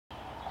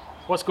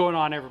What's going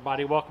on,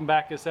 everybody? Welcome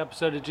back to this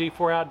episode of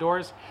G4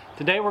 Outdoors.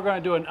 Today we're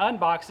going to do an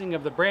unboxing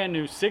of the brand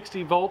new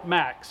 60 volt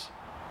max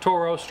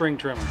TORO string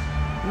trimmer.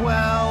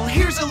 Well,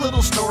 here's a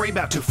little story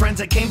about two friends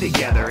that came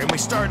together, and we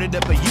started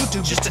up a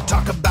YouTube just to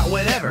talk about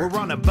whatever. We're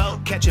on a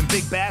boat catching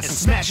big bass and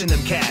smashing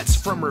them cats.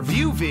 From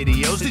review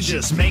videos to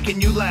just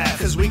making you laugh.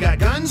 Cause we got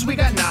guns, we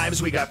got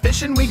knives, we got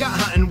fishing, we got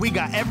hunting, we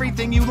got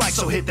everything you like.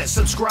 So hit that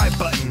subscribe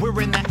button.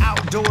 We're in the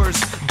outdoors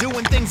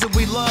doing things that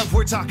we love.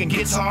 We're talking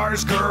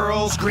guitars,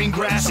 girls, green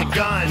grass, and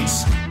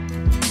guns.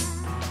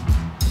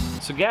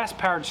 So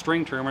gas-powered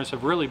string trimmers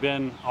have really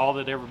been all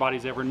that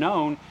everybody's ever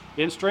known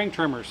in string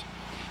trimmers.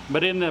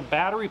 But in the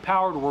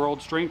battery-powered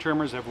world, string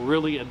trimmers have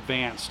really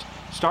advanced.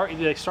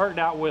 They started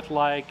out with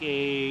like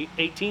a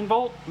 18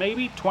 volt,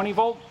 maybe 20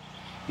 volt.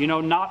 You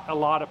know, not a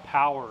lot of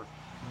power.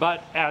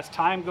 But as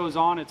time goes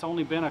on, it's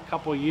only been a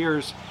couple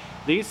years,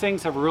 these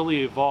things have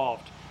really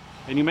evolved.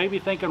 And you may be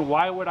thinking,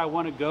 why would I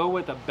want to go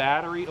with a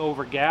battery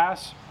over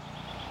gas?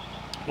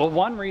 Well,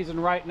 one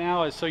reason right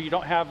now is so you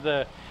don't have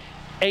the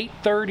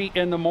 8:30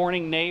 in the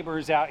morning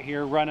neighbors out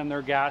here running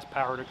their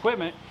gas-powered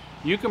equipment.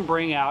 You can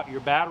bring out your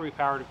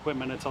battery-powered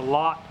equipment. It's a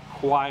lot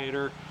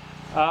quieter.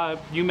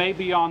 You may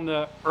be on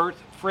the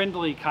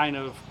earth-friendly kind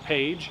of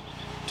page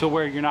to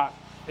where you're not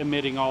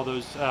emitting all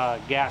those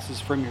gases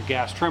from your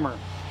gas trimmer.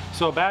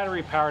 So a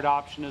battery-powered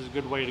option is a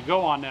good way to go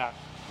on that.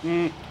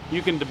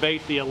 You can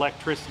debate the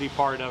electricity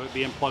part of it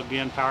being plugged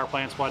in, power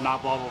plants,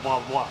 whatnot, blah, blah,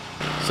 blah, blah.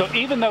 So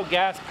even though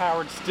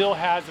gas-powered still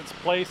has its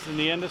place in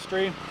the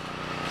industry,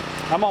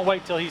 I'm gonna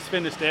wait till he's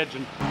finished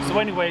edging. So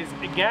anyways,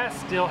 gas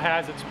still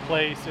has its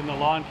place in the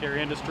lawn care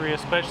industry,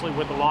 especially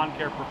with the lawn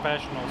care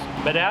professionals.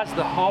 But as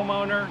the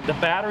homeowner, the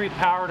battery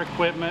powered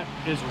equipment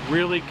is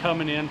really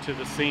coming into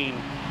the scene,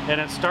 and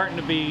it's starting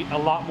to be a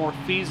lot more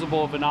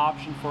feasible of an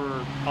option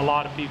for a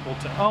lot of people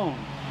to own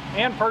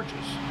and purchase.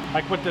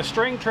 Like with the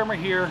string trimmer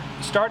here,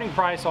 the starting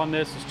price on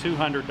this is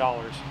 $200,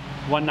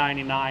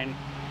 $199.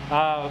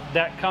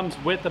 That comes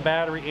with the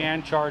battery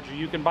and charger.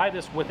 You can buy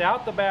this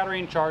without the battery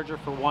and charger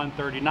for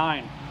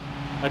 $139.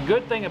 A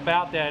good thing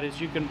about that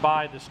is you can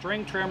buy the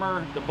string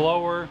trimmer, the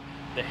blower,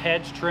 the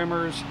hedge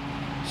trimmers,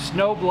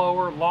 snow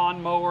blower,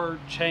 lawn mower,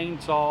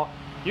 chainsaw.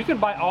 You can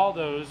buy all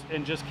those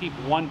and just keep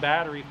one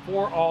battery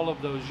for all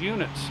of those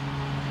units.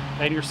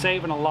 And you're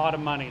saving a lot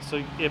of money.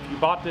 So if you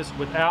bought this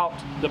without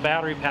the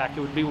battery pack, it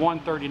would be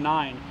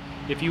 $139.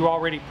 If you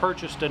already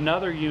purchased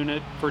another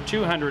unit for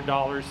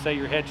 $200, say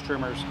your hedge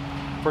trimmers,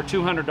 for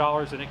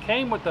 $200, and it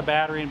came with the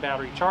battery and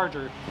battery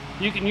charger,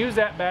 you can use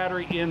that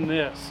battery in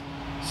this.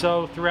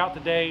 So throughout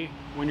the day,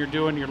 when you're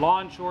doing your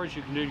lawn chores,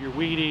 you can do your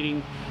weed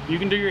eating, you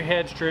can do your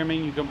hedge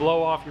trimming, you can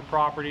blow off your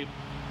property.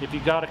 If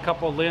you've got a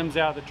couple of limbs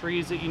out of the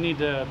trees that you need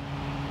to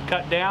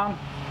cut down,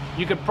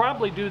 you could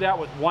probably do that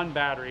with one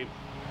battery.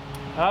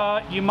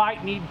 You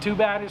might need two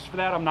batteries for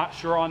that. I'm not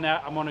sure on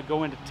that. I'm going to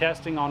go into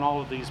testing on all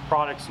of these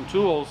products and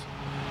tools.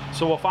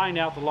 So we'll find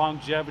out the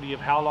longevity of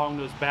how long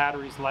those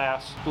batteries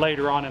last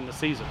later on in the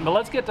season. But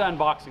let's get to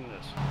unboxing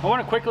this. I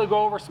want to quickly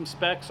go over some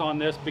specs on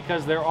this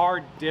because there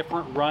are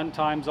different run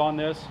times on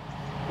this.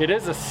 It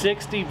is a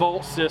 60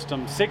 volt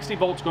system. 60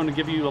 volts going to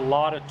give you a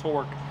lot of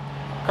torque.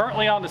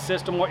 Currently on the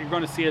system, what you're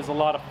going to see is a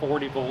lot of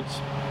 40 volts.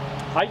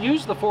 I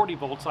use the 40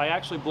 volts. I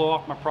actually blow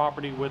off my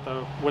property with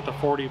a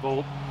 40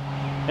 volt.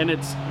 And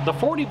the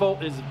 40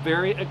 volt is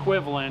very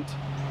equivalent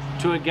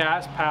to a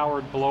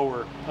gas-powered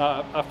blower,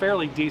 a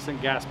fairly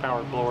decent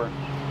gas-powered blower.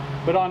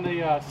 But on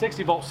the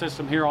 60 volt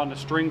system here on the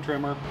string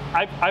trimmer,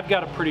 I've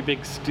got a pretty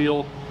big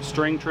steel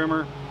string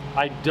trimmer.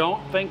 I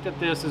don't think that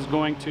this is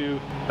going to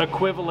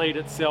equivalate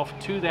itself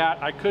to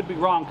that. I could be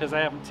wrong because I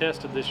haven't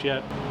tested this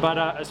yet. But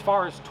as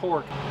far as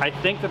torque, I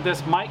think that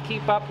this might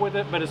keep up with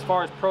it, but as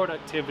far as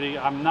productivity,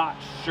 I'm not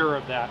sure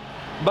of that.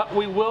 But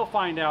we will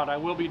find out. I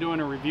will be doing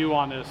a review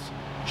on this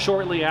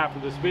shortly after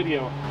this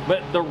video.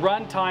 But the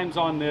run times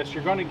on this,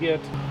 you're going to get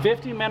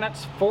 50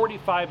 minutes,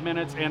 45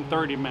 minutes, and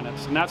 30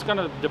 minutes. And that's going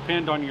to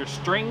depend on your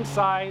string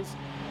size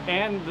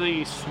and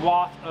the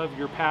swath of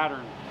your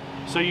pattern.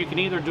 So you can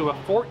either do a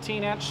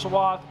 14-inch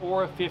swath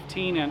or a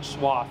 15-inch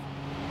swath.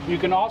 You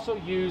can also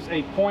use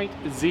a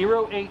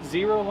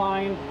 .080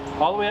 line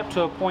all the way up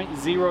to a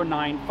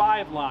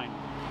 .095 line.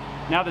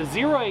 Now the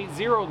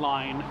 080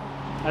 line,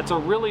 that's a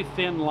really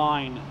thin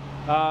line.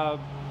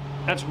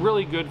 That's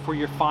really good for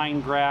your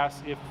fine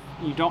grass if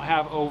you don't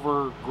have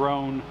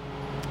overgrown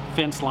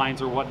fence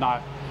lines or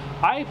whatnot.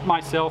 I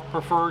myself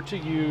prefer to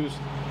use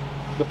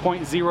the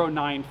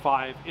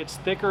 .095. It's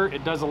thicker,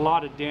 it does a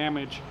lot of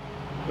damage,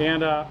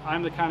 and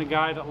I'm the kind of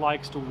guy that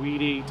likes to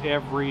weed eat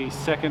every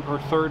second or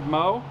third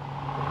mow.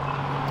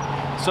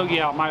 So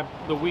yeah,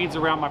 the weeds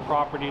around my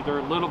property, they're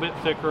a little bit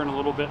thicker and a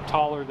little bit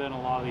taller than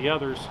a lot of the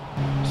others.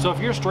 So if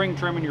you're string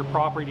trimming your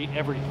property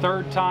every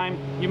third time,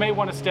 you may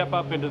want to step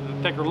up into the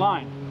thicker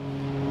line.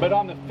 But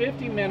on the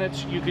 50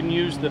 minutes, you can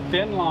use the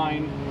thin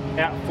line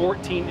at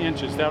 14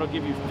 inches. That'll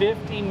give you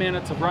 50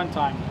 minutes of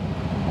runtime.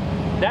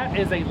 That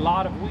is a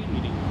lot of weed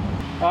eating.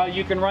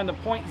 You can run the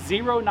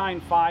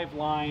 .095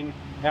 line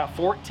at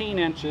 14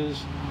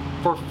 inches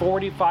for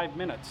 45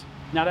 minutes.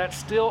 Now that's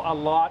still a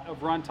lot of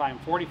runtime,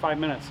 45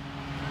 minutes.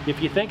 If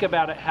you think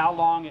about it, how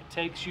long it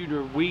takes you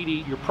to weed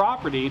eat your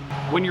property,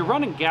 when you're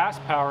running gas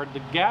powered,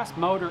 the gas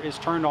motor is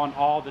turned on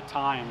all the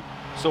time.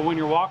 So when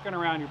you're walking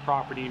around your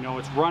property, you know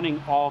it's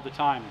running all the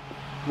time.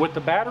 With the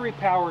battery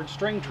powered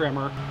string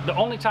trimmer, the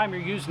only time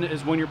you're using it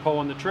is when you're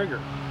pulling the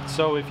trigger.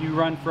 So if you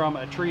run from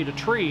a tree to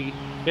tree,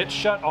 it's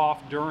shut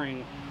off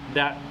during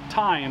that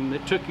time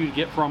that took you to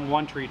get from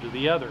one tree to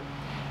the other.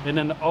 And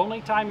then the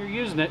only time you're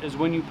using it is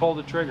when you pull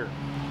the trigger.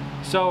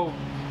 So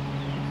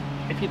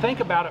if you think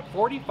about it,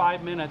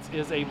 45 minutes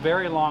is a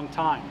very long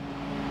time.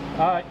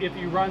 If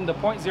you run the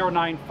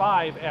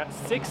 .095 at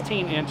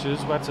 16 inches,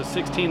 that's a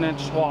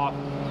 16-inch swath,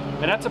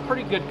 and that's a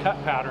pretty good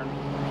cut pattern,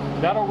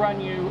 that'll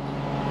run you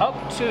up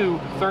to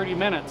 30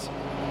 minutes.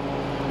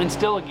 And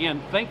still,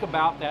 again, think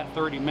about that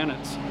 30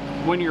 minutes.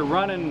 When you're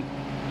running,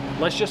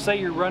 let's just say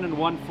you're running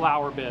one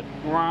flower bed.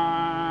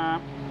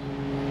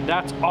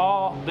 That's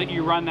all that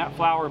you run that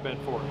flower bed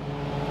for.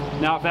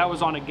 Now, if that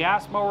was on a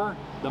gas mower,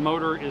 the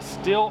motor is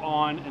still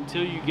on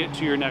until you get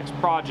to your next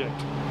project.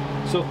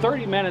 So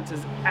 30 minutes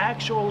is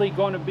actually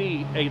going to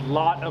be a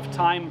lot of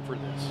time for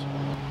this.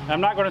 I'm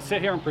not going to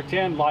sit here and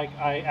pretend like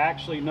I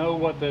actually know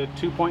what the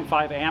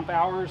 2.5 amp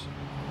hours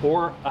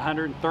or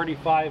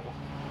 135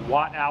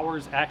 watt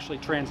hours actually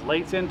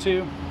translates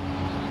into.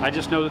 I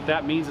just know that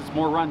that means it's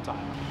more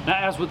runtime. Now,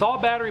 as with all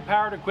battery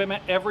powered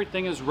equipment,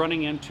 everything is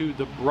running into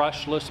the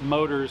brushless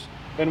motors.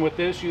 And with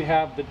this, you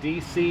have the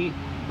DC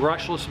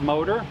brushless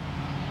motor.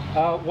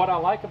 What I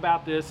like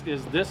about this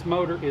is this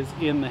motor is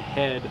in the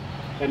head,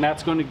 and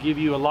that's going to give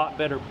you a lot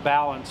better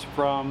balance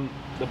from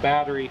the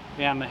battery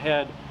and the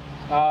head.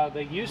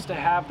 They used to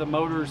have the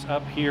motors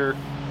up here,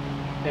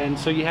 and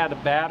so you had a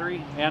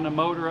battery and a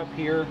motor up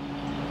here,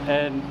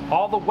 and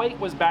all the weight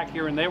was back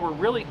here, and they were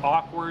really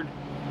awkward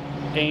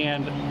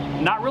and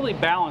not really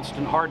balanced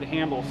and hard to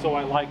handle. So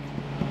I like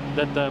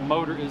that the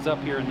motor is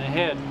up here in the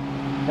head,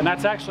 and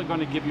that's actually going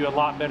to give you a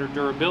lot better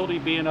durability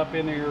being up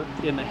in there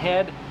in the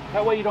head.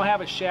 That way you don't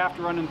have a shaft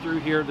running through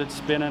here that's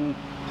spinning,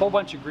 a whole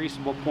bunch of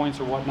greasable points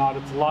or whatnot.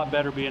 It's a lot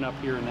better being up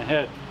here in the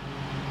head.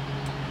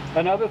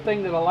 Another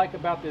thing that I like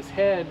about this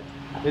head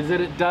is that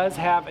it does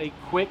have a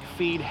quick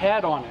feed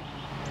head on it.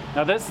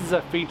 Now this is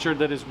a feature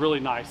that is really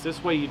nice.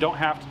 This way you don't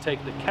have to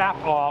take the cap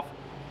off,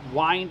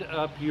 wind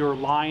up your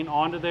line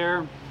onto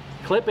there,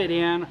 clip it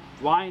in,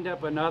 wind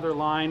up another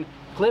line,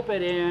 clip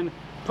it in,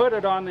 put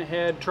it on the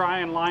head, try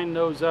and line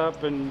those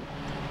up, and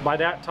by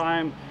that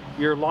time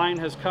your line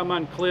has come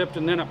unclipped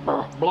and then it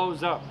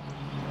blows up.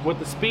 With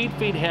the speed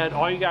feed head,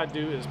 all you got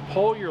to do is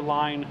pull your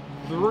line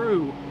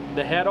through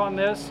the head on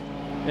this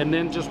and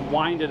then just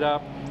wind it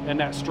up, and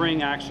that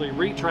string actually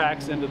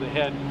retracts into the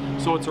head.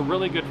 So it's a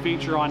really good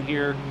feature on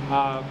here.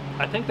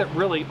 I think that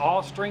really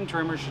all string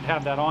trimmers should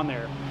have that on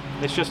there.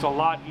 It's just a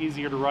lot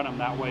easier to run them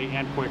that way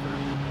and quicker.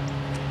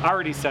 I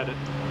already said it.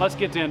 Let's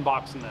get to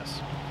unboxing this.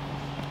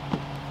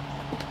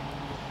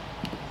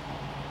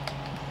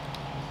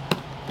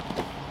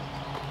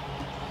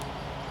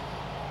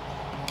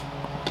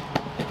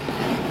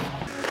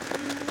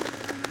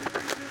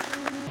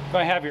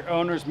 Going to have your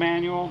owner's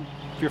manual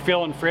if you're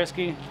feeling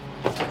frisky.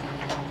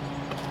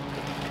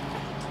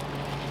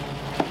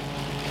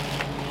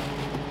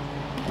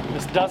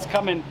 This does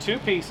come in two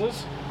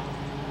pieces.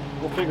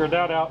 We'll figure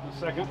that out in a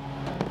second.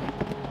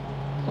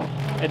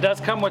 It does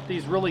come with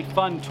these really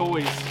fun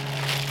toys.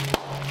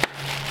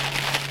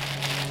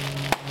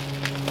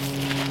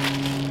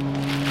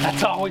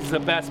 That's always the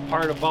best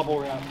part of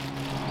bubble wrap.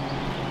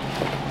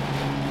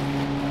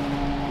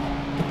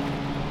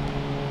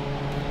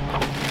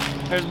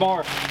 There's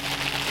more.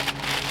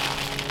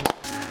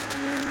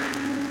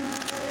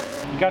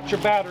 You got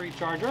your battery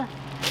charger.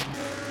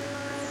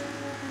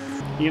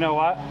 You know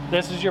what?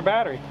 This is your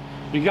battery.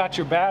 You got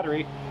your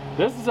battery.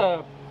 This is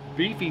a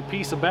beefy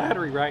piece of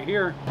battery right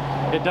here.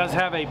 It does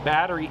have a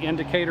battery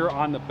indicator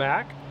on the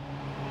back.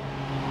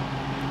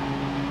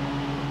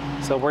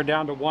 So we're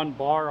down to 1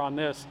 bar on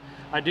this.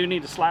 I do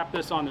need to slap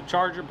this on the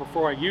charger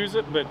before I use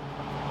it, but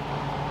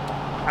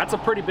that's a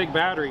pretty big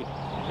battery.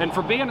 And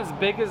for being as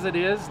big as it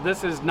is,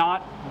 this is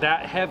not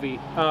that heavy.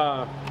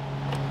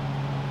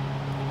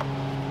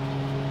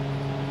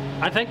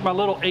 I think my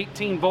little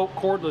 18-volt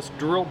cordless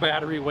drill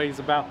battery weighs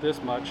about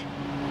this much.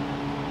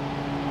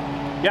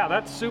 Yeah,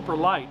 that's super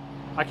light.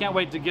 I can't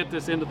wait to get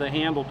this into the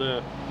handle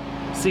to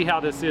see how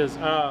this is.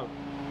 Oh,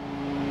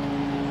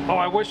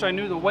 I wish I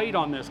knew the weight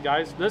on this,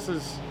 guys. This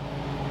is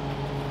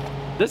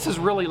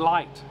really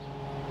light.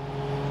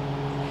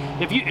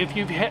 If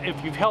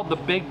you've held the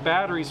big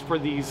batteries for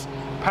these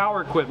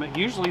power equipment,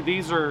 usually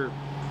these are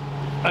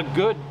a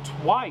good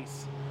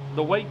twice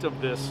the weight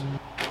of this.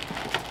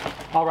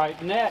 All right,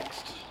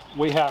 next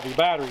we have your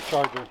battery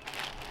charger.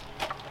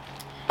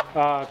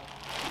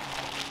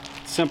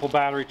 Simple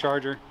battery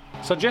charger.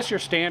 So just your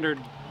standard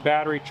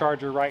battery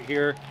charger right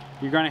here.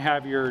 You're going to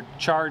have your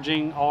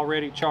charging,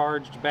 already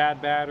charged,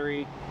 bad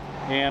battery,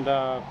 and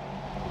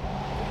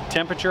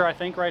temperature, I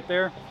think, right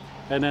there.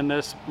 And then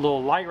this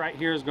little light right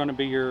here is going to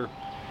be your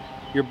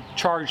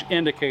charge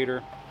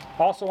indicator.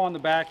 Also on the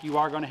back, you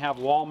are going to have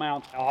wall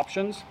mount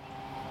options.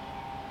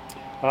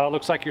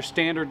 Looks like your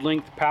standard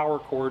length power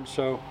cord.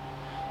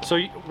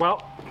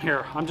 Well,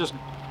 here, I'm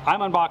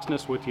unboxing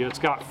this with you. It's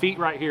got feet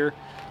right here,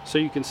 so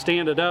you can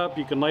stand it up,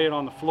 you can lay it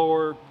on the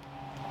floor.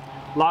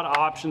 A lot of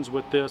options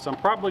with this. I'm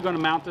probably going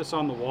to mount this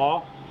on the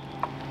wall.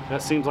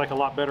 That seems like a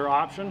lot better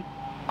option.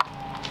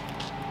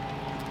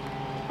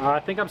 I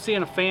think I'm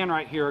seeing a fan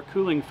right here, a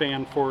cooling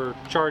fan for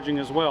charging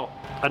as well.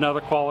 Another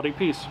quality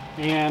piece.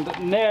 And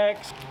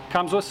next,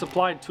 comes with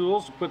supplied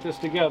tools to put this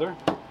together.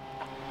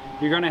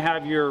 You're going to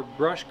have your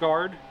brush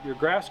guard, your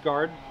grass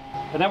guard,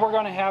 and then we're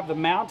going to have the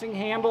mounting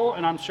handle,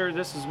 and I'm sure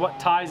this is what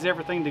ties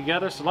everything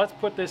together. So let's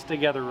put this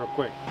together real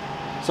quick.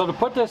 So to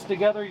put this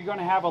together, you're going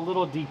to have a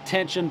little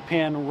detention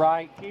pin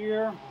right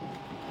here.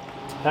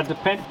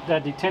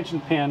 That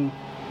detention pin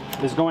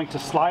is going to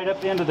slide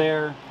up into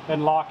there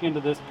and lock into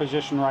this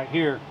position right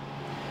here.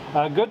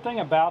 A good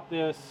thing about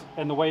this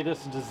and the way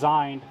this is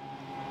designed,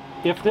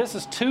 if this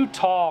is too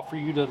tall for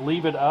you to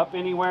leave it up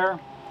anywhere,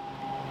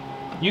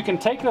 you can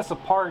take this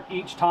apart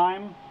each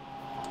time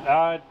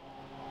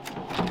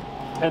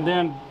and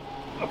then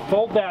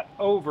fold that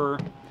over,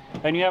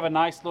 and you have a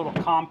nice little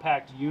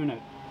compact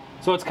unit.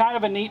 So it's kind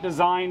of a neat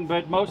design,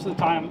 but most of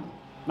the time,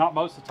 not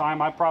most of the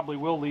time, I probably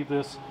will leave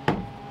this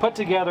put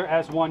together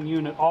as one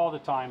unit all the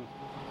time.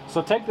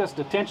 So take this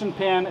detention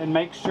pin and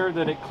make sure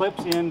that it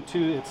clips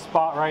into its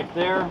spot right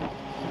there.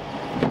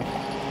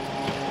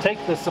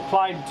 Take the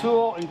supplied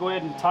tool and go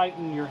ahead and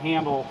tighten your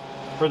handle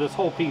for this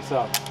whole piece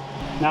up.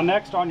 Now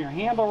next, on your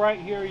handle right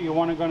here,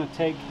 you're going to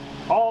take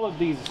all of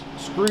these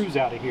screws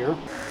out of here.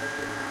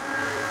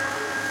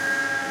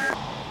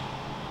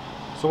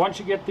 So once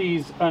you get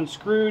these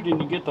unscrewed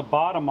and you get the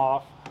bottom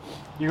off,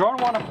 you're going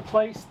to want to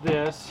place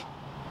this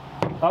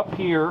up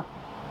here.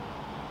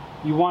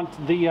 You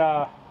want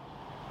the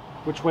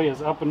which way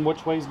is up and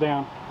which way is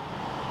down.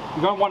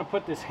 You're going to want to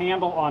put this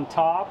handle on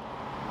top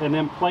and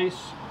then place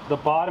the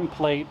bottom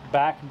plate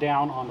back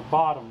down on the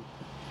bottom.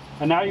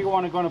 And now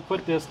you're going to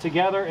put this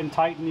together and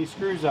tighten these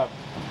screws up.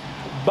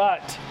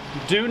 But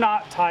do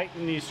not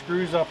tighten these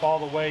screws up all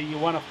the way. You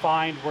want to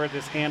find where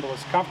this handle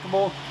is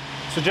comfortable.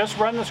 So just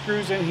run the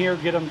screws in here,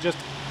 get them just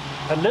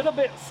a little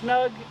bit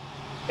snug,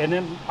 and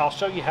then I'll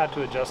show you how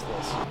to adjust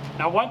this.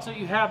 Now once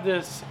you have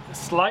this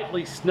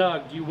slightly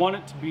snugged, you want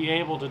it to be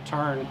able to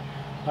turn.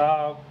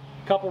 A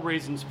couple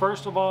reasons.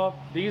 First of all,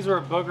 these are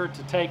a booger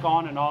to take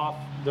on and off.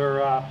 They're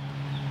a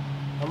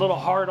little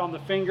hard on the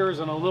fingers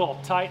and a little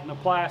tight in the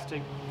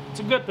plastic. It's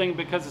a good thing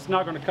because it's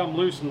not going to come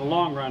loose in the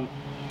long run.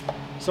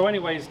 So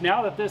anyways,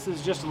 now that this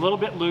is just a little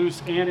bit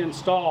loose and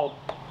installed,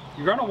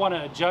 you're going to want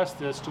to adjust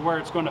this to where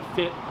it's going to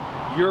fit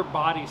your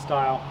body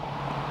style.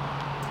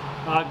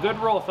 A good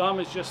rule of thumb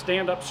is just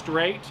stand up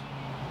straight,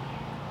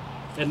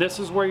 and this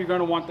is where you're going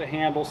to want the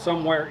handle,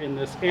 somewhere in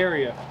this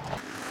area.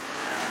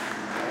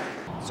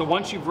 So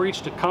once you've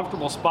reached a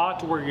comfortable spot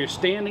to where you're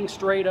standing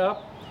straight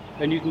up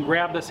and you can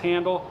grab this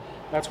handle,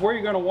 that's where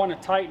you're going to want to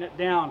tighten it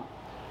down.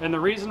 And the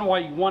reason why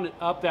you want it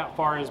up that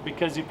far is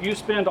because if you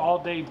spend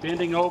all day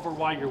bending over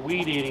while you're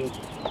weed eating,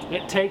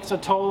 it takes a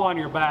toll on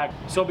your back.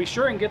 So be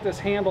sure and get this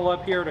handle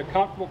up here at a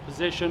comfortable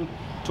position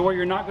to where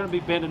you're not going to be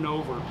bending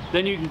over.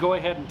 Then you can go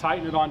ahead and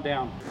tighten it on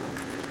down.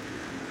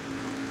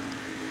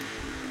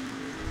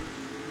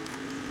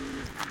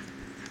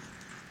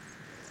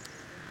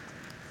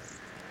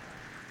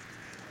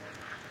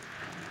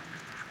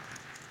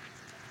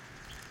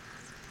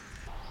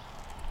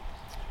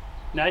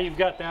 Now you've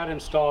got that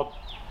installed.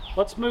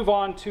 Let's move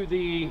on to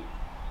the,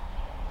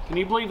 can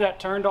you believe that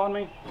turned on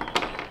me?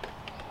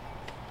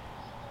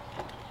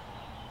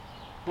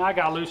 Now I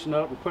gotta loosen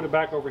up and put it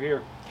back over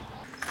here.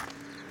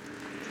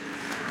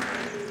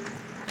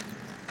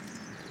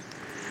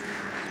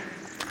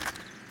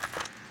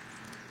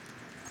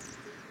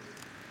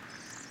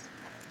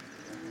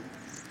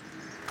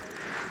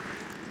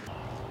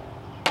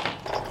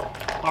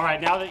 All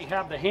right, now that you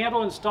have the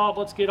handle installed,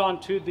 let's get on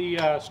to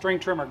the string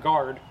trimmer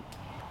guard.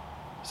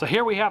 So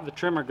here we have the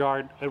trimmer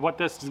guard, and what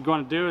this is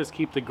going to do is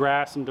keep the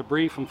grass and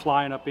debris from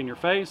flying up in your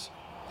face.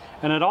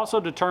 And it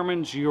also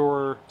determines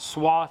your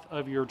swath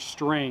of your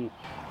string.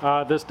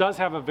 This does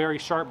have a very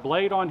sharp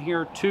blade on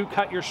here to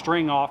cut your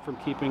string off from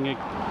keeping it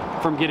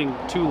from getting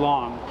too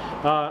long.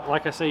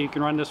 Like I say, you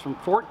can run this from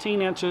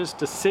 14 inches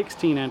to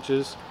 16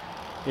 inches.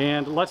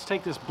 And let's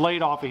take this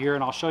blade off of here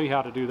and I'll show you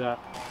how to do that.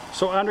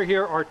 So under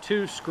here are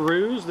two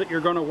screws that you're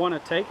going to want to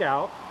take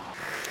out.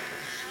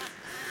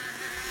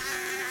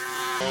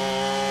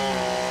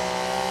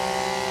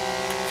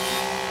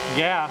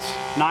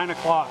 Gas, 9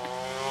 o'clock.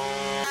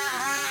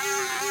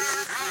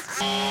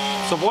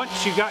 So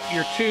once you got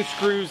your two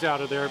screws out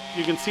of there,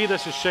 you can see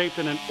this is shaped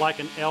in like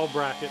an L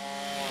bracket.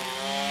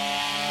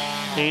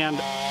 And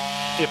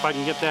if I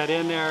can get that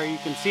in there, you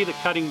can see the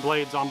cutting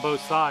blades on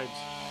both sides.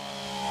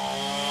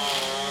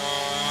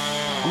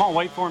 I'm gonna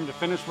wait for him to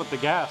finish with the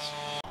gas.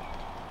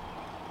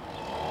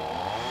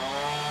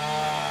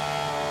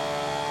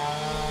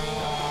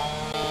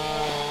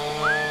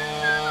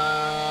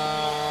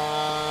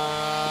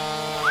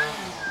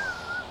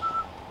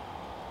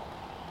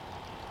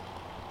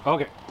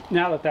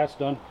 now that that's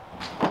done.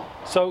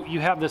 So you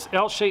have this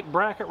L-shaped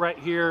bracket right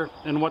here,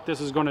 and what this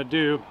is going to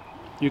do,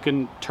 you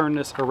can turn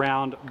this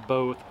around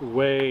both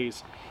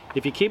ways.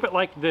 If you keep it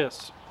like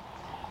this,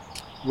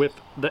 with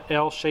the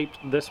L shaped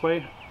this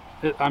way,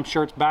 I'm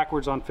sure it's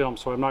backwards on film,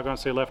 so I'm not going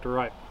to say left or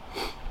right.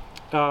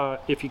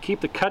 If you keep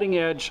the cutting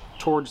edge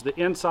towards the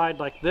inside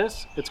like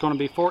this, it's going to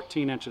be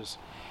 14 inches.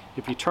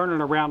 If you turn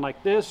it around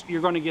like this,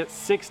 you're going to get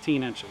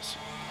 16 inches.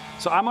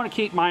 So I'm going to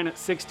keep mine at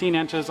 16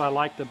 inches. I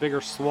like the bigger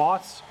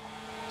swaths.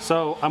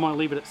 So I'm going to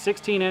leave it at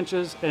 16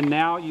 inches, and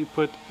now you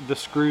put the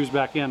screws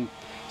back in.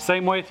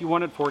 Same way if you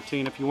wanted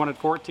 14. If you wanted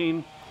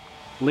 14,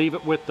 leave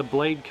it with the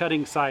blade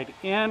cutting side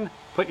in,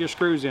 put your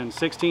screws in.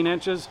 16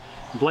 inches,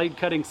 blade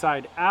cutting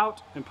side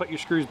out, and put your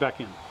screws back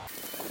in.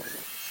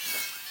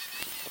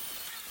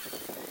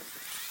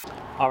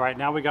 All right,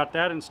 now we got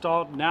that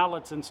installed. Now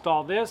let's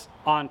install this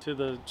onto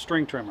the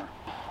string trimmer.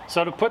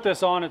 So to put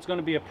this on, it's going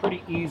to be a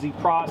pretty easy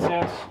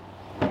process.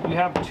 You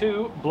have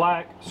two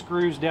black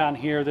screws down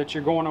here that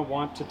you're going to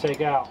want to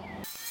take out.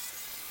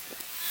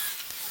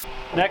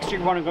 Next, you're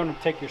going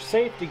to take your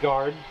safety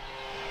guard,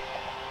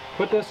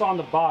 put this on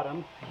the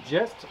bottom,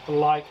 just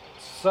like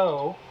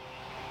so.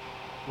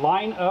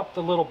 Line up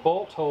the little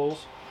bolt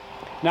holes.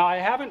 Now, I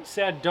haven't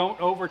said don't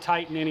over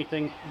tighten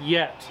anything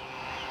yet.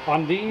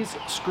 On these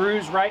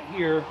screws right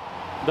here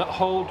that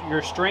hold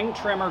your string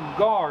trimmer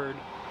guard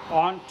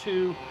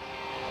onto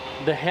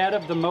the head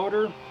of the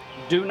motor,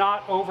 do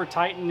not over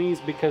tighten these,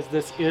 because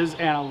this is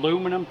an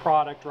aluminum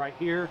product right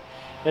here,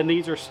 and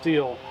these are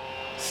steel.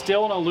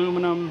 Steel and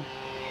aluminum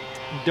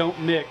don't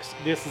mix.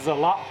 This is a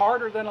lot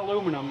harder than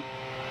aluminum,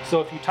 so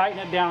if you tighten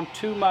it down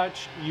too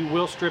much, you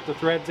will strip the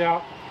threads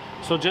out.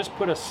 So just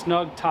put a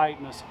snug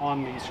tightness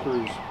on these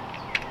screws.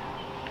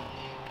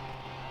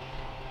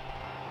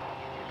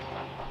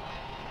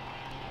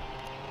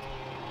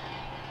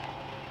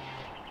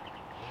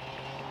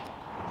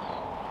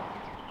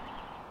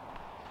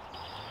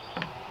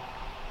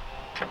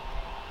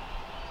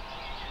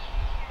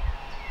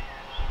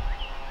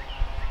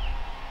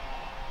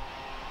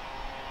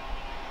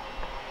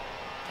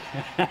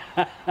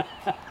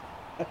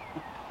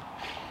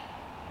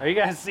 Are you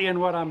guys seeing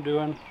what I'm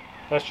doing?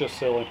 That's just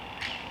silly.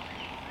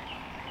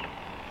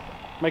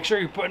 Make sure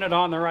you're putting it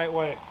on the right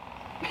way.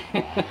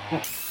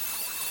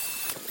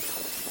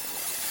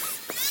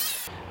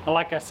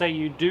 Like I say,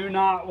 you do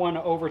not want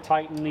to over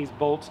tighten these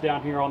bolts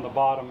down here on the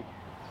bottom.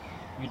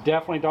 You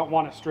definitely don't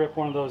want to strip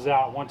one of those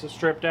out. Once it's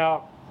stripped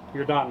out,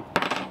 you're done.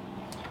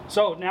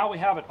 So now we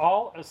have it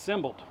all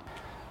assembled.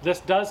 This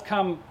does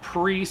come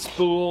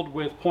pre-spooled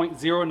with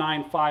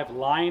 .095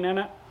 line in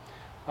it.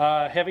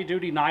 Heavy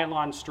duty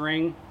nylon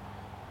string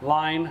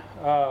line.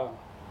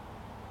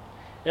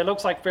 It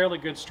looks like fairly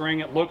good string.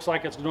 It looks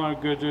like it's doing a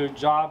good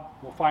job.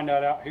 We'll find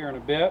that out here in a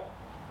bit.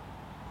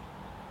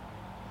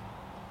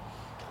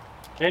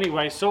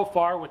 Anyway, so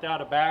far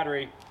without a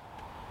battery,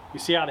 you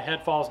see how the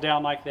head falls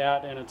down like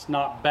that, and it's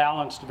not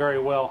balanced very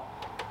well.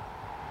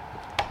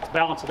 Let's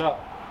balance it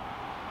up.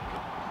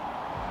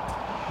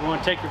 You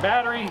want to take your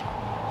battery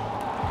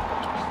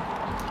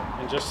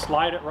and just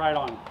slide it right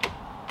on.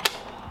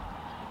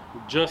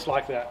 Just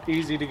like that,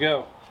 easy to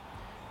go.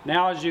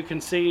 Now, as you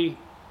can see,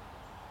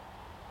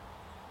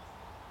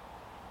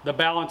 the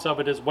balance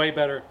of it is way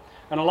better.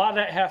 And a lot of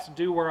that has to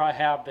do where I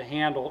have the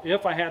handle.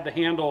 If I had the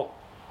handle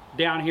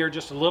down here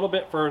just a little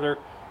bit further,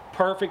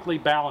 perfectly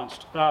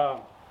balanced.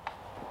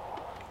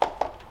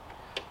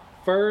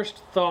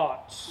 First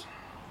thoughts.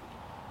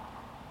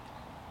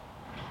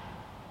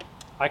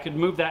 I could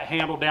move that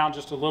handle down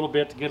just a little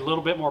bit to get a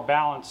little bit more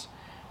balance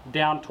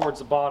down towards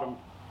the bottom.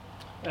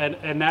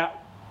 And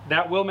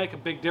that will make a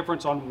big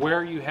difference on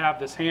where you have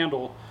this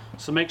handle.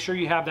 So make sure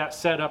you have that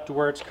set up to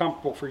where it's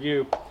comfortable for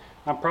you.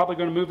 I'm probably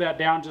going to move that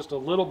down just a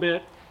little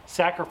bit,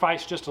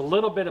 sacrifice just a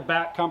little bit of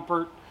back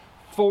comfort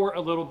for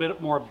a little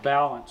bit more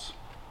balance.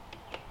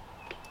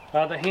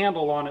 The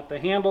handle on it, the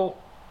handle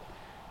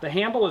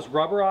is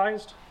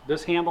rubberized,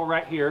 this handle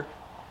right here.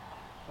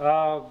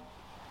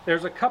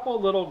 There's a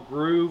couple little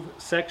groove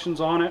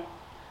sections on it.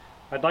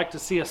 I'd like to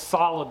see a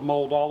solid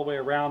mold all the way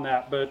around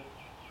that, but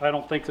I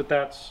don't think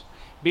that's,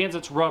 being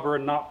it's rubber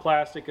and not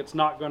plastic, it's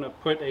not going to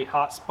put a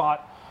hot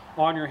spot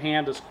on your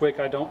hand as quick,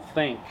 I don't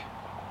think.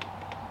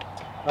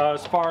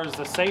 As far as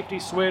the safety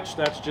switch,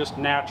 that's just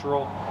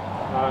natural.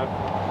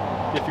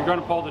 If you're going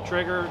to pull the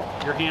trigger,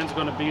 your hand's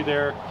going to be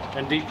there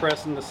and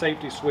depressing the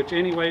safety switch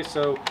anyway,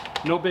 so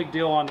no big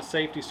deal on the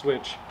safety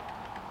switch.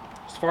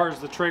 As far as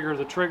the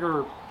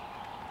trigger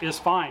is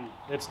fine.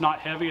 It's not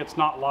heavy, it's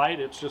not light,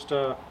 it's just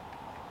a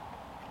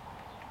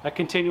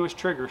continuous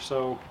trigger,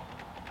 so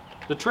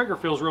the trigger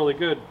feels really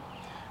good.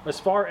 As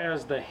far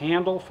as the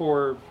handle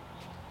for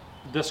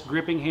this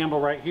gripping handle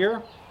right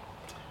here,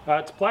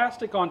 it's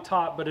plastic on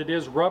top, but it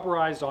is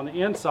rubberized on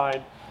the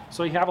inside,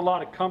 so you have a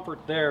lot of comfort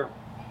there.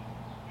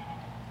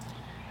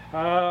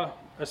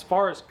 As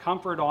far as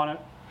comfort on it,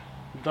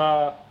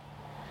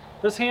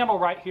 this handle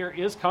right here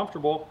is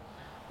comfortable.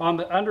 On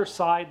the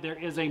underside, there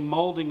is a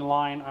molding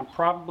line. I'm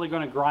probably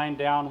going to grind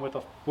down with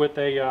a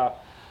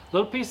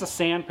little piece of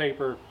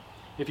sandpaper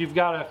if you've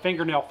got a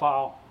fingernail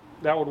file,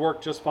 that would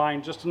work just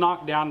fine, just to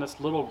knock down this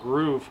little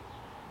groove.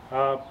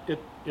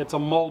 It's a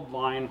mold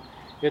line.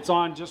 It's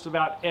on just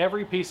about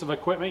every piece of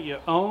equipment you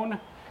own,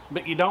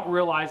 but you don't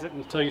realize it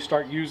until you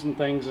start using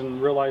things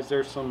and realize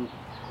there's some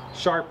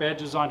sharp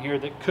edges on here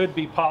that could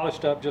be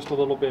polished up just a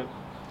little bit.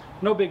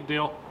 No big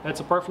deal. That's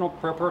a personal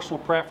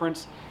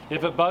preference.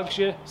 If it bugs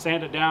you,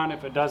 sand it down.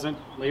 If it doesn't,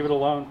 leave it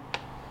alone.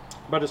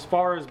 But as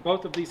far as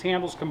both of these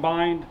handles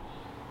combined,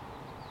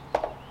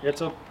 it's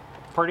a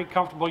pretty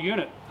comfortable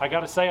unit. I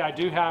gotta say, I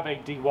do have a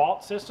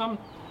DeWalt system,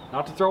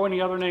 not to throw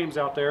any other names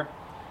out there.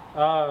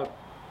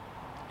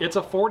 It's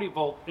a 40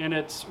 volt and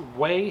it's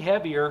way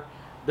heavier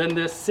than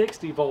this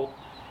 60 volt.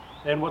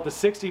 And what the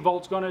 60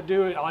 volt's going to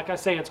do, like I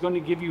say, it's going to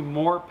give you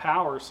more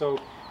power. So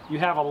you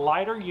have a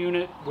lighter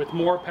unit with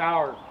more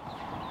power.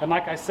 And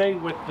like I say,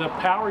 with the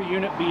power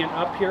unit being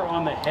up here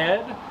on the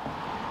head,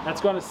 that's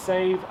going to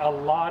save a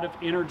lot of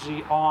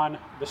energy on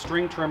the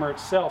string trimmer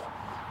itself,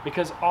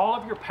 because all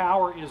of your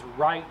power is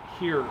right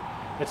here.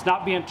 It's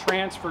not being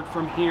transferred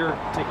from here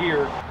to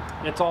here.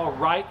 It's all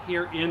right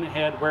here in the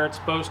head where it's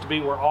supposed to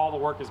be, where all the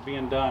work is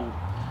being done.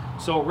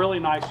 So really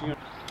nice unit.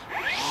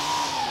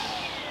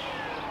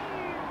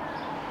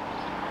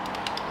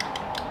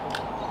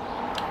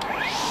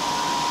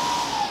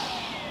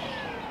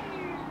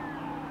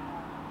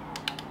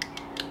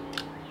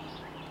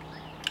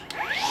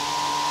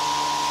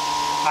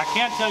 I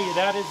can't tell you,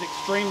 that is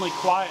extremely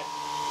quiet.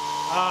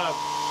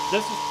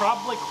 This is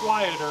probably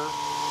quieter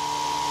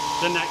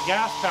than that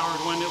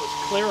gas-powered one that was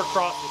clear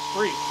across the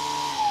street.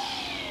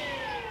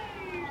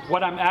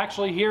 What I'm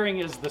actually hearing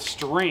is the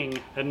string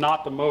and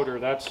not the motor.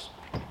 That's...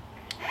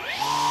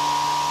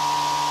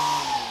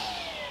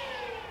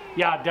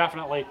 Yeah,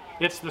 definitely.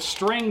 It's the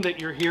string that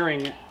you're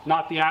hearing,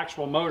 not the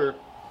actual motor.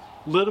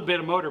 Little bit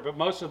of motor, but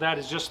most of that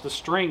is just the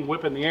string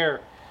whipping the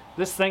air.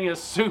 This thing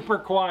is super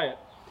quiet.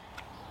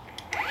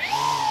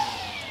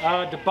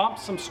 To bump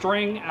some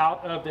string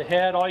out of the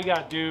head, all you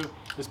gotta do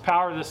is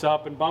power this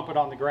up and bump it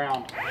on the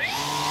ground.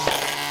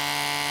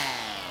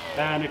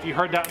 And if you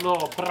heard that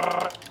little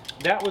brrr,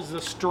 that was the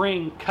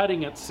string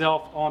cutting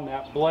itself on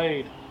that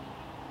blade.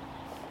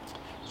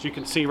 As you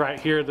can see right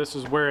here, this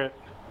is where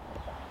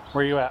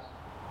you at?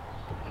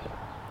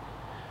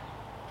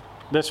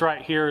 This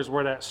right here is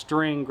where that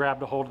string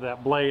grabbed a hold of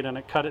that blade and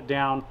it cut it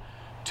down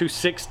to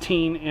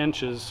 16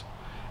 inches.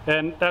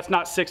 And that's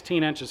not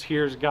 16 inches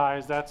here,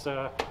 guys. That's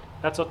a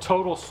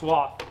total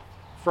swath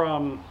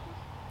from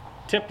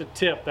tip to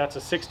tip. That's a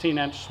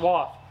 16-inch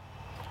swath.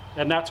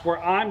 And that's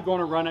where I'm going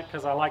to run it,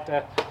 because I like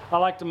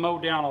to mow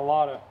down a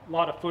lot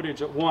of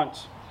footage at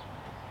once.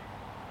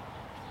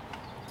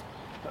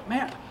 But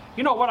man,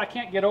 you know what I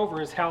can't get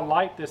over is how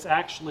light this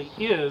actually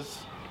is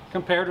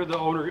compared to the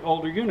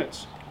older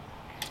units.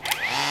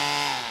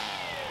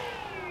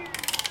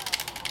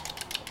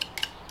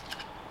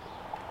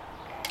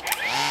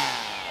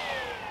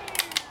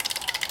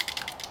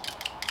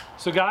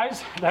 So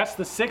guys, that's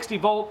the 60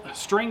 volt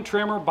string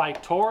trimmer by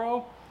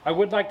Toro. I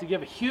would like to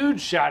give a huge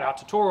shout out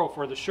to Toro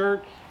for the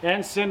shirt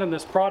and sending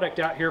this product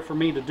out here for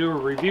me to do a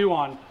review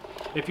on.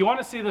 If you want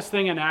to see this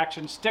thing in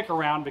action, stick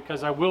around,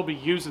 because I will be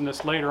using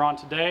this later on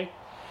today.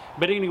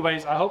 But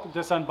anyways, I hope that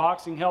this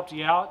unboxing helped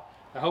you out.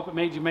 I hope it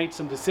made you make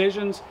some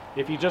decisions.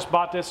 If you just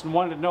bought this and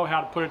wanted to know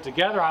how to put it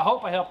together, I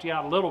hope I helped you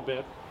out a little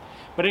bit.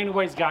 But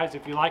anyways, guys,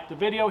 if you liked the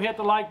video, hit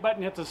the like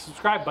button, hit the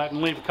subscribe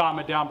button, leave a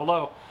comment down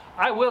below.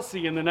 I will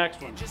see you in the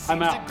next one.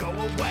 I'm out.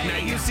 Now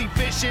you see,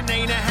 fishing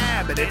ain't a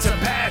habit, it's a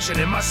passion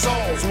in my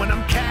soul's. When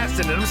I'm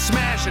casting and I'm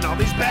smashing all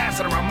these bass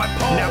that are on my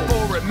pole. Now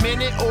for a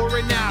minute or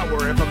an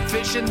hour, if I'm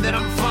fishing then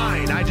I'm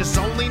fine. I just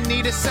only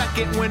need a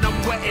second when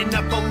I'm wetting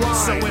up a line.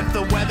 So if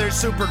the weather's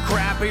super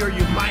crappy or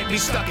you might be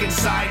stuck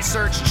inside,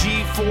 search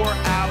G4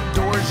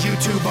 Outdoors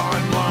YouTube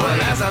online.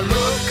 Well, as I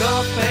look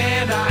up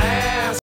and I ask,